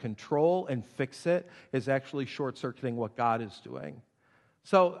desire to control and fix it is actually short-circuiting what God is doing?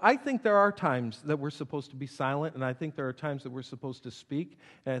 So I think there are times that we're supposed to be silent, and I think there are times that we're supposed to speak,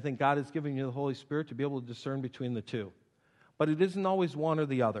 and I think God is giving you the Holy Spirit to be able to discern between the two. But it isn't always one or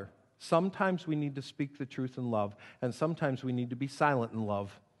the other. Sometimes we need to speak the truth in love, and sometimes we need to be silent in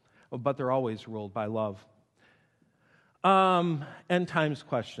love. But they're always ruled by love. End times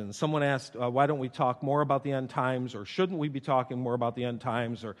questions. Someone asked, why don't we talk more about the end times, or shouldn't we be talking more about the end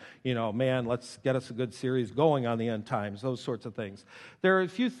times, or, man, let's get us a good series going on the end times, those sorts of things. There are a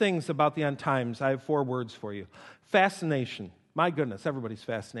few things about the end times. I have 4 words for you. Fascination. My goodness, everybody's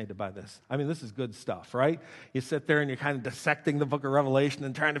fascinated by this. I mean, this is good stuff, right? You sit there and you're kind of dissecting the book of Revelation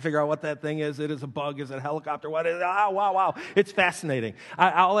and trying to figure out what that thing is. It is a bug, is it a helicopter, what is it? Wow. It's fascinating.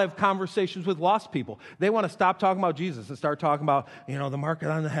 I'll have conversations with lost people. They want to stop talking about Jesus and start talking about, the market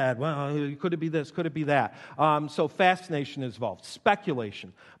on the head. Well, could it be this? Could it be that? So fascination is involved.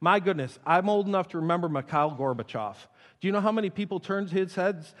 Speculation. My goodness, I'm old enough to remember Mikhail Gorbachev. Do you know how many people turned his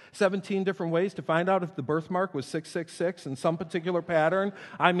heads 17 different ways to find out if the birthmark was 666 in some particular pattern?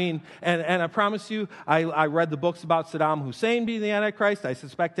 I mean, and I promise you, I read the books about Saddam Hussein being the Antichrist. I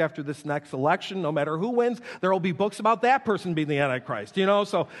suspect after this next election, no matter who wins, there will be books about that person being the Antichrist.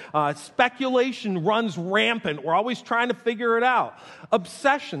 So speculation runs rampant. We're always trying to figure it out.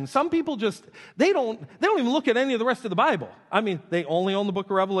 Obsession. Some people they don't even look at any of the rest of the Bible. I mean, they only own the book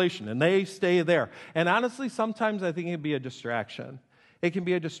of Revelation, and they stay there. And honestly, sometimes I think it can be a distraction. It can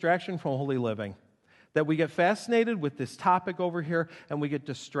be a distraction from holy living. That we get fascinated with this topic over here, and we get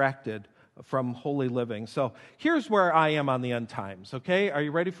distracted from holy living. So here's where I am on the end times, okay? Are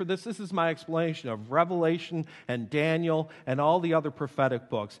you ready for this? This is my explanation of Revelation and Daniel and all the other prophetic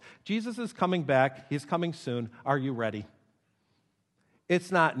books. Jesus is coming back. He's coming soon. Are you ready?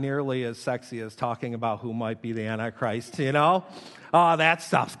 It's not nearly as sexy as talking about who might be the Antichrist, Oh, that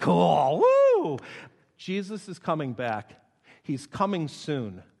stuff's cool. Woo! Jesus is coming back. He's coming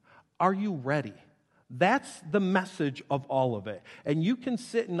soon. Are you ready? That's the message of all of it. And you can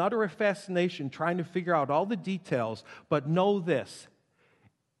sit in utter fascination trying to figure out all the details, but know this.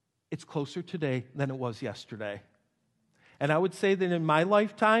 It's closer today than it was yesterday. And I would say that in my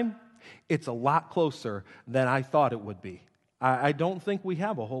lifetime, it's a lot closer than I thought it would be. I don't think we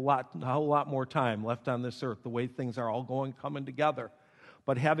have a whole lot more time left on this earth, the way things are all coming together.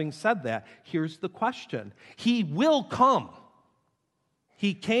 But having said that, here's the question. He will come.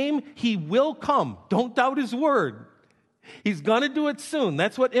 He came, he will come. Don't doubt his word. He's going to do it soon.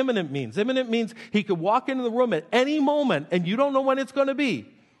 That's what imminent means. Imminent means he could walk into the room at any moment, and you don't know when it's going to be.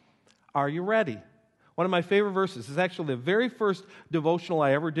 Are you ready? One of my favorite verses is actually the very first devotional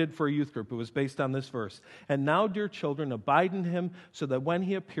I ever did for a youth group. It was based on this verse. And now, dear children, abide in him so that when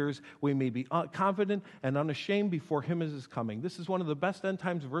he appears, we may be confident and unashamed before him as his coming. This is one of the best end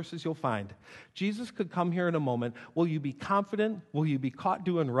times verses you'll find. Jesus could come here in a moment. Will you be confident? Will you be caught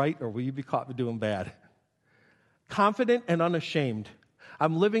doing right, or will you be caught doing bad? Confident and unashamed.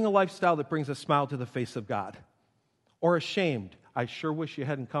 I'm living a lifestyle that brings a smile to the face of God. Or ashamed. I sure wish you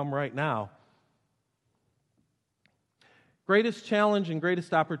hadn't come right now. Greatest challenge and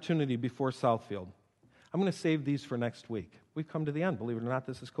greatest opportunity before Southfield. I'm going to save these for next week. We've come to the end, believe it or not,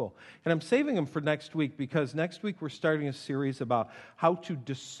 this is cool. And I'm saving them for next week because next week we're starting a series about how to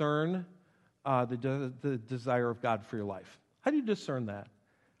discern the desire of God for your life. How do you discern that?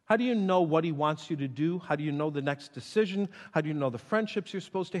 How do you know what he wants you to do? How do you know the next decision? How do you know the friendships you're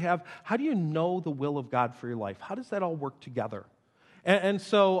supposed to have? How do you know the will of God for your life? How does that all work together? And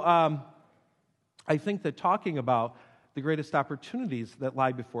so I think that talking about the greatest opportunities that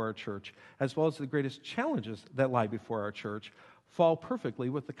lie before our church, as well as the greatest challenges that lie before our church, fall perfectly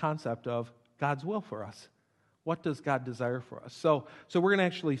with the concept of God's will for us. What does God desire for us? So we're going to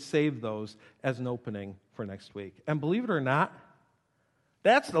actually save those as an opening for next week. And believe it or not,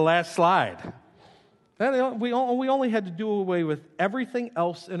 that's the last slide. We only had to do away with everything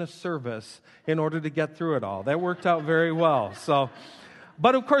else in a service in order to get through it all. That worked out very well.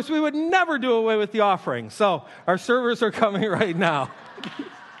 But of course, we would never do away with the offering. So our servers are coming right now.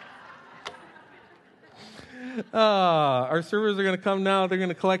 Our servers are going to come now. They're going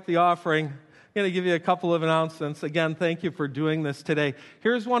to collect the offering. going to give you a couple of announcements. Again, thank you for doing this today.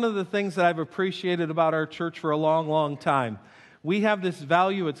 Here's one of the things that I've appreciated about our church for a long, long time. We have this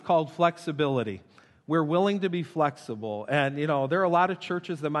value, it's called flexibility. We're willing to be flexible. And, there are a lot of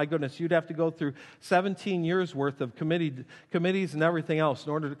churches that, my goodness, you'd have to go through 17 years worth of committees and everything else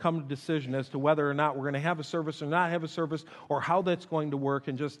in order to come to a decision as to whether or not we're going to have a service or not have a service or how that's going to work.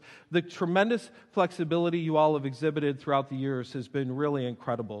 And just the tremendous flexibility you all have exhibited throughout the years has been really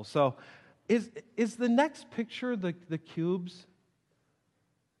incredible. So is the next picture the cubes?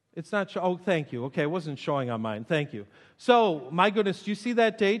 It's not oh, thank you. Okay, it wasn't showing on mine. Thank you. So, my goodness, do you see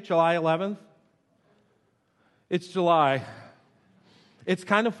that date, July 11th? It's July. It's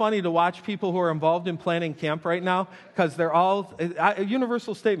kind of funny to watch people who are involved in planning camp right now because they're all, a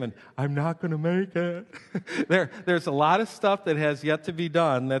universal statement, I'm not going to make it. There's a lot of stuff that has yet to be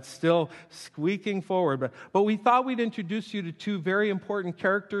done that's still squeaking forward. But we thought we'd introduce you to two very important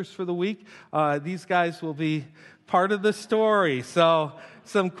characters for the week. These guys will be part of the story. So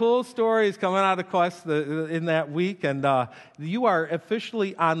some cool stories coming out of Quest in that week. And you are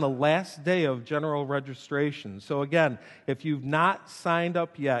officially on the last day of general registration. So again, if you've not signed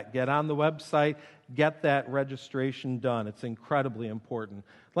up yet, get on the website, get that registration done. It's incredibly important.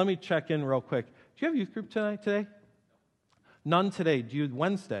 Let me check in real quick. Do you have youth group today? None today. Do you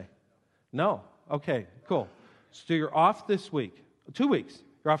Wednesday? No. Okay, cool. So you're off this week. 2 weeks.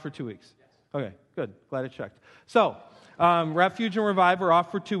 You're off for 2 weeks. Okay, good. Glad I checked. So, Refuge and Revive are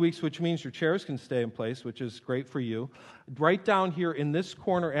off for 2 weeks, which means your chairs can stay in place, which is great for you. Right down here in this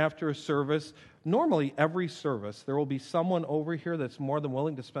corner after a service, normally every service, there will be someone over here that's more than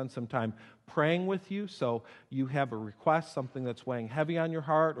willing to spend some time praying with you. So you have a request, something that's weighing heavy on your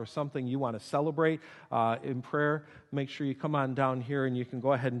heart or something you want to celebrate in prayer, make sure you come on down here and you can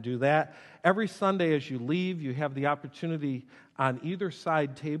go ahead and do that. Every Sunday as you leave, you have the opportunity on either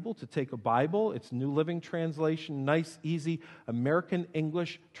side table to take a Bible. It's New Living Translation, nice, easy American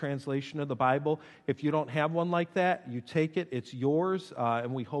English translation of the Bible. If you don't have one like that, you take it. It's yours,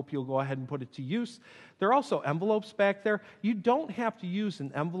 and we hope you'll go ahead and put it to use. There are also envelopes back there. You don't have to use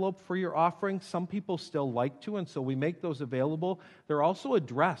an envelope for your offering. Some people still like to, and so we make those available. They're also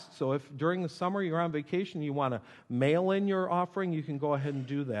addressed, so if during the summer you're on vacation, you want to mail in your offering, you can go ahead and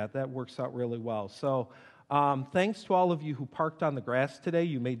do that. That works out really well. So thanks to all of you who parked on the grass today.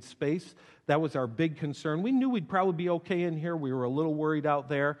 You made space. That was our big concern. We knew we'd probably be okay in here. We were a little worried out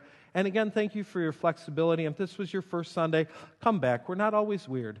there. And again, thank you for your flexibility. If this was your first Sunday, come back. We're not always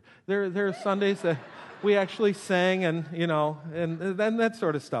weird. There are Sundays that we actually sang and that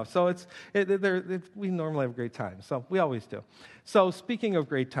sort of stuff. So we normally have a great time. So we always do. So speaking of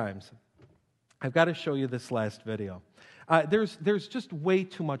great times, I've got to show you this last video. There's just way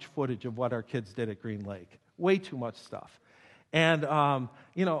too much footage of what our kids did at Green Lake. Way too much stuff. And,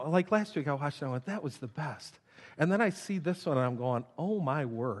 like last week I watched it and I went, that was the best. And then I see this one and I'm going, oh my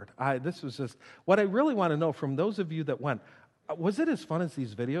word. This was just, what I really want to know from those of you that went, was it as fun as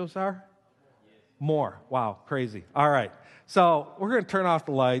these videos are? More. Wow, crazy. All right. So we're going to turn off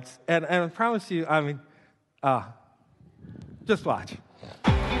the lights. And I promise you, just watch.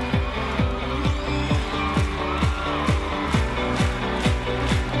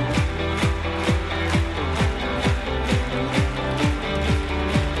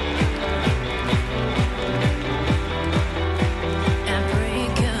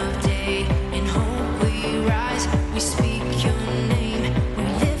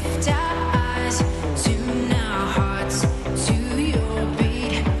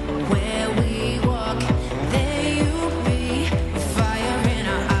 Where we walk, there you be, fire in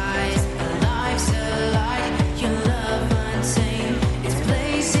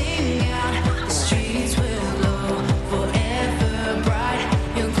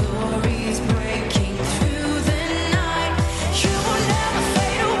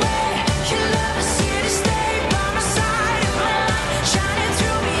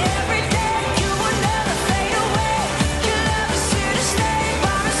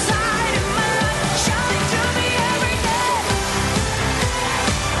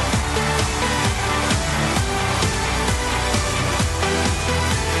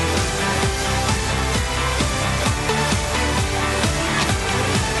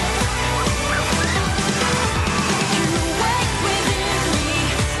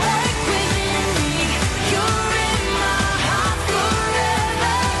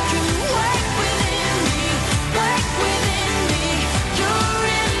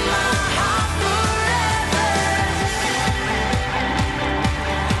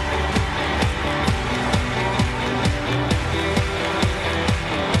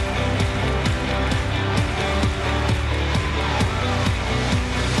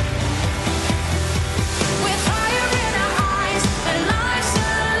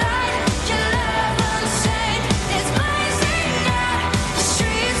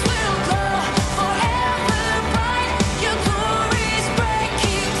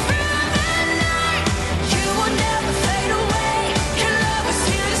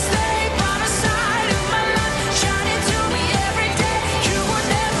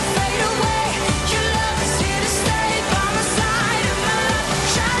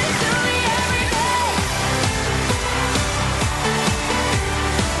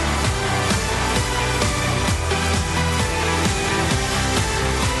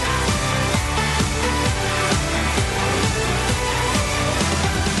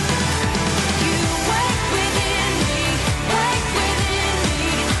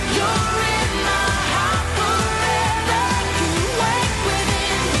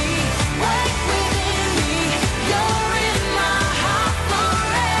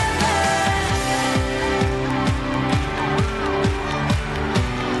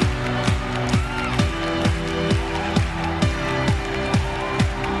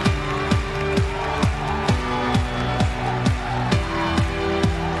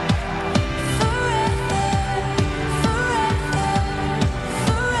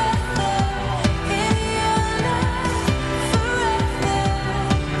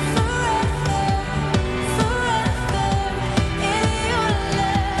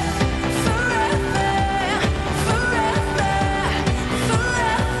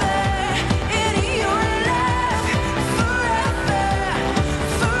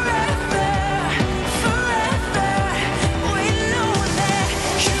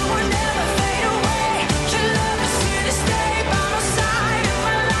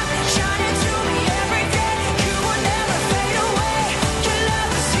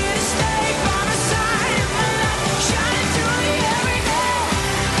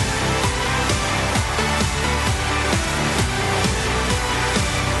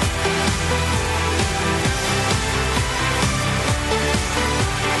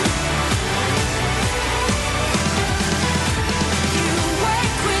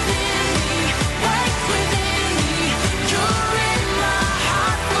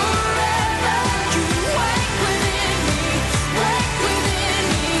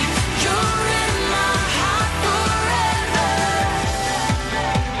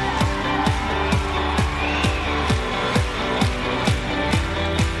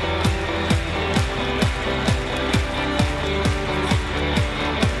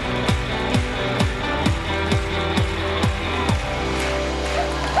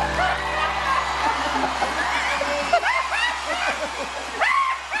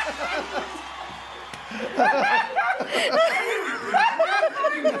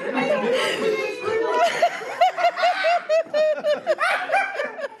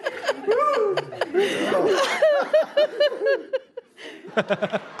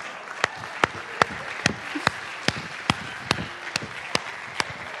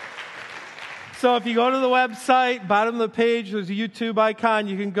So if you go to the website, bottom of the page, there's a YouTube icon.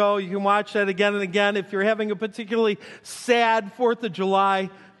 You can go, you can watch that again and again. If you're having a particularly sad 4th of July,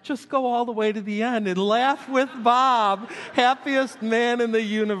 just go all the way to the end and laugh with Bob, happiest man in the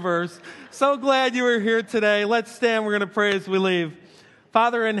universe. So glad you were here today. Let's stand. We're going to pray as we leave.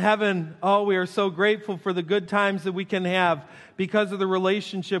 Father in heaven, we are so grateful for the good times that we can have because of the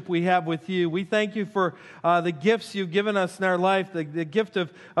relationship we have with you. We thank you for the gifts you've given us in our life, the gift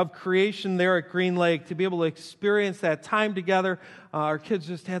of creation there at Green Lake, to be able to experience that time together. Our kids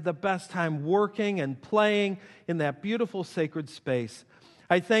just had the best time working and playing in that beautiful sacred space.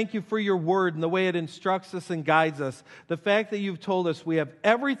 I thank you for your word and the way it instructs us and guides us. The fact that you've told us we have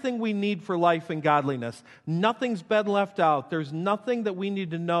everything we need for life and godliness. Nothing's been left out. There's nothing that we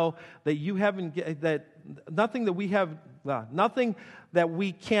need to know that you haven't, nothing that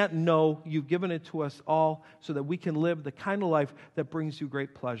we can't know. You've given it to us all so that we can live the kind of life that brings you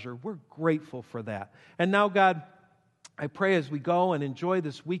great pleasure. We're grateful for that. And now, God, I pray as we go and enjoy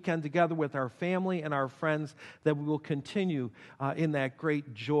this weekend together with our family and our friends that we will continue in that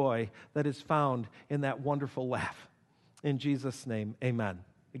great joy that is found in that wonderful laugh. In Jesus' name, amen.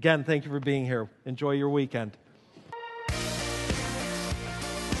 Again, thank you for being here. Enjoy your weekend.